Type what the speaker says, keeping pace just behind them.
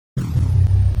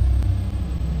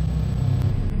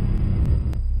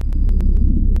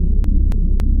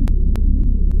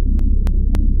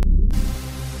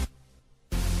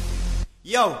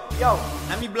Yo,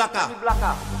 nami blaka.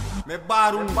 Me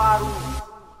baru.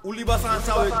 Uli basan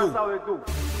sawe do.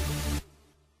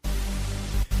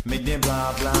 Mik Ding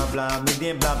Bla Bla Bla, Mik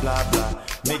Ding Bla Bla Bla,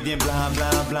 Mik Ding Bla Bla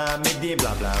Bla, Mik Ding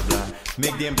Bla Bla Bla,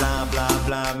 Mik Ding Bla Bla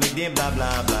Bla, Mik Ding Bla Bla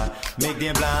Bla, Mik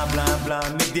Ding Bla Bla Bla,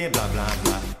 Mik Ding Bla Bla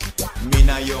Bla.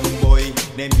 Mina young boy,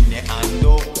 ne mine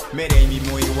ando, me re mi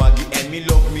moi wagi and me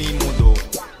love me mudo.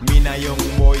 Mina young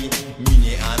boy,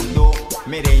 mine ando,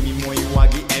 me re mi moi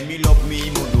wagi and me love me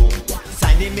mudo.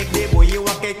 Sande make de boy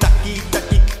wake taki.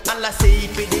 Alla sei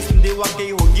pedes de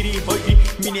wake hogiri.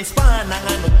 Mine spana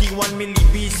no T1 me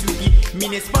libi sweetie.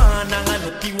 Mine spana no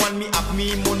T1 me up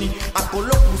me money.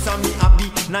 Akolo pusa me abi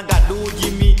nagado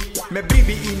Jimmy. Me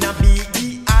bribi ina be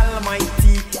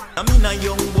almighty. Namina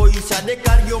young boy sade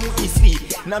kar young isri.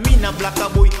 Namina blaka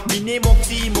boy mine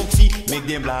moxie. Mik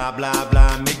Ding Bla Bla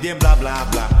Bla, Mik Ding Bla Bla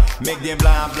Bla, Mik Ding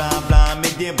Bla Bla Bla,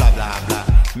 Mik Ding Bla Bla Bla,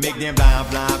 Mik Ding Bla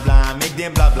Bla Bla, Mik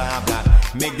Ding Bla Bla Bla,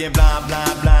 Mik Ding Bla Bla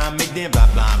Bla, Mik Ding Bla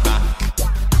Bla Bla.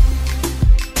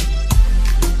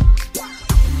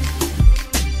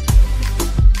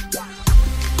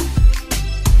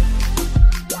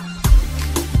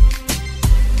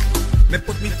 Me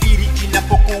put mi firi in a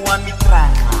pokuan mi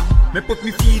tranga. Me put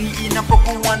mi firi in a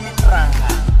pokuan mi tranga.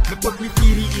 Me put mi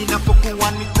firi in a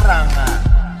pokuan mi tranga.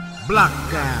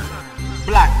 Blaka.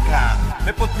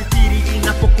 Me put mi firi in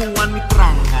a pokuan mi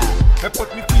tranga. Me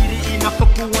put mi firi in a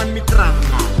pokuan mi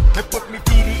tranga. Me put mi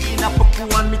firi in a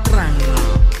pokuan mi tranga.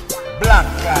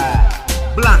 Blaka.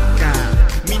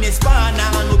 Mine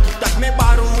spana no tutak me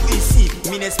baru isi.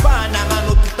 Mine spana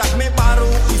no tutak me baru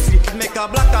isi. Meka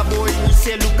blaka boy ni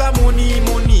se luka money.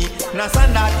 Na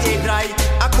sandat e dry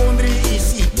a kondri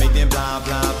isi. Mik Ding Bla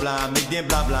Bla Bla, Mik Ding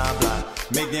Bla Bla Bla,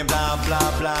 Mik Ding Bla Bla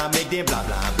Bla, Mik Ding Bla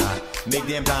Bla Bla, Mik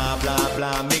Ding Bla Bla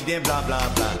Bla, Mik Ding Bla Bla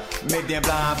Bla, Mik Ding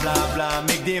Bla Bla Bla,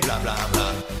 Mik Ding Bla Bla Bla.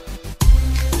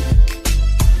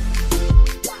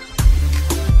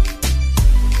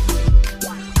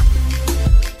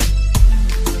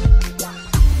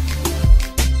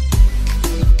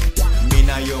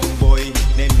 Mina young boy,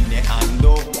 ne mine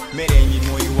ando, me re mi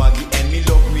moi wagi and me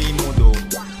love me mudo.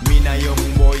 Mina young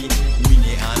boy,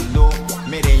 mine ando,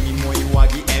 me re mi moi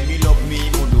wagi and me love me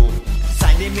mudo.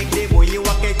 Sande make de boy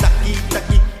wake taki.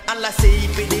 Alla sei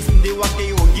pedes de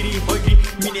wake hogiri.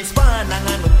 Mine spana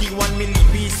no T1 me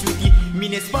libi sweetie.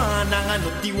 Mine spana no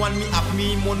T1 me up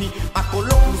me money.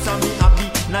 Akolo pusa me abi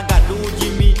nagado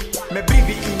Jimmy. Me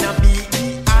bribi ina be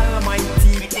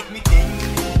almighty. Me take me thing,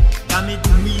 dame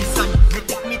do me son. Me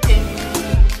take me thing,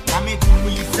 dame do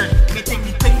me son. Me take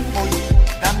me thing boy,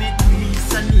 dame do me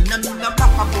son. Na mina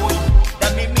papa boy,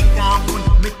 dame me gamon.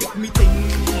 Me take me thing,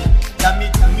 dame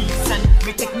do me son.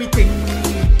 Me take me thing,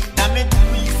 dame do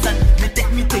me son. Me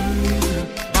take me thing,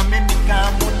 dame me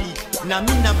gamon. Na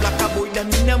mina blaka boy, na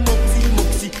mina moxie.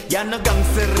 Ya no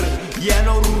gangster, ya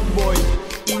no rude boy.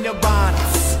 In a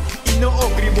bats, in a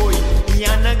ogre boy.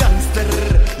 Ya no gangster,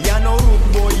 ya no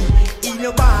rude boy. In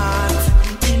a bats,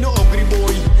 in a ogre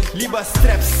boy. Liba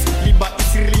straps, liba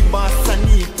isri, liba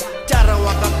sani. Cara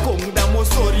waka kong damo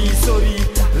sorry.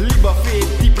 Liba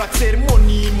feti plak ser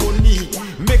money.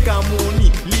 Meka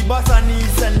money, liba sani.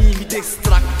 Mi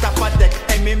extract tapatek,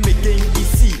 me making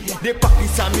isi. De paki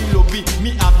sami lobby,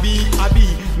 mi abi.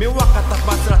 Me waka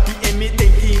tapasrati, me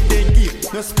tenki.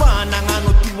 No spana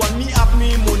no T1 mi up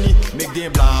me money. Mik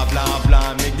Ding Bla Bla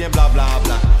Bla, Mik Ding Bla Bla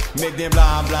Bla, Mik Ding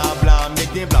Bla Bla Bla,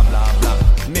 Mik Ding Bla Bla Bla,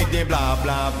 Mik Ding Bla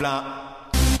Bla Bla.